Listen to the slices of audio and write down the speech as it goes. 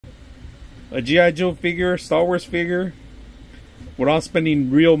a G.I. Joe figure, Star Wars figure, without spending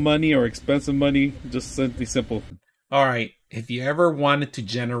real money or expensive money. Just simply simple. All right, if you ever wanted to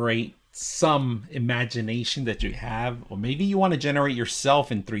generate some imagination that you have, or maybe you want to generate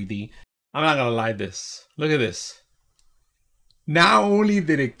yourself in 3D, I'm not gonna lie, look at this. Not only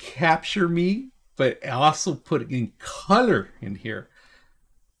did it capture me, but it also put it in color in here.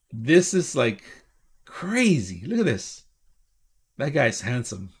 This is like crazy. Look at this. That guy's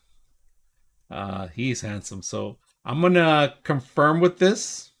handsome. He's handsome. So I'm gonna confirm with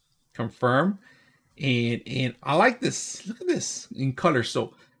this. Confirm. And I like this. Look at this in color.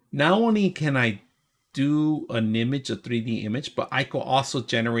 So not only can I do an image, a 3D image, but I could also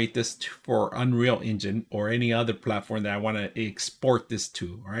generate this for Unreal Engine or any other platform that I want to export this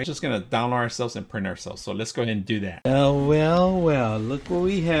to. All right, just gonna download ourselves and print ourselves. So let's go ahead and do that. Well, look what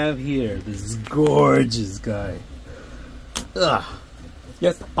we have here. This gorgeous guy. Ugh.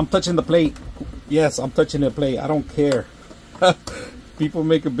 Yes, I'm touching the plate. Yes, I'm touching the plate. I don't care. People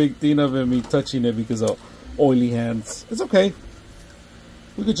make a big thing of it, me touching it because of oily hands. It's okay.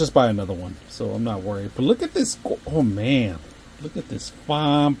 We could just buy another one, so I'm not worried. But look at this. Oh, man. Look at this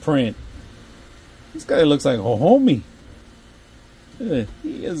fine print. This guy looks like a homie.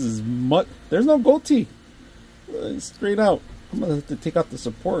 He has his mutt. There's no goatee. Straight out. I'm going to have to take out the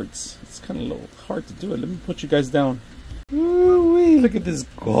supports. It's kind of a little hard to do it. Let me put you guys down. Ooh-wee, look at this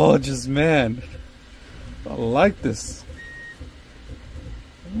gorgeous man. I like this.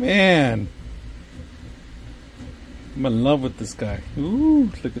 Man. I'm in love with this guy. Ooh,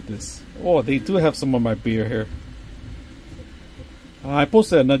 look at this. Oh, they do have some of my beer here. I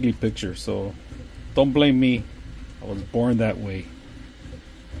posted an ugly picture, so don't blame me. I was born that way.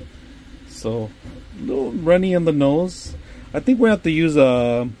 So, a little runny on the nose. I think we have to use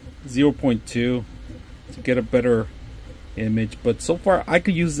a 0.2 to get a better image. But so far, I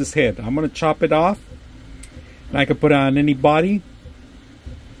could use this head. I'm going to chop it off. And I could put it on any body.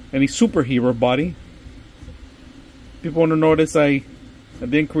 Any superhero body. People want to notice I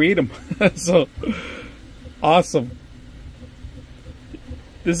didn't create them. So, awesome.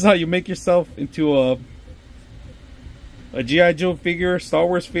 This is how you make yourself into a G.I. Joe figure, Star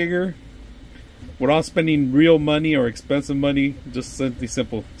Wars figure, without spending real money or expensive money. Just simply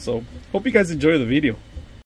simple. So, hope you guys enjoy the video.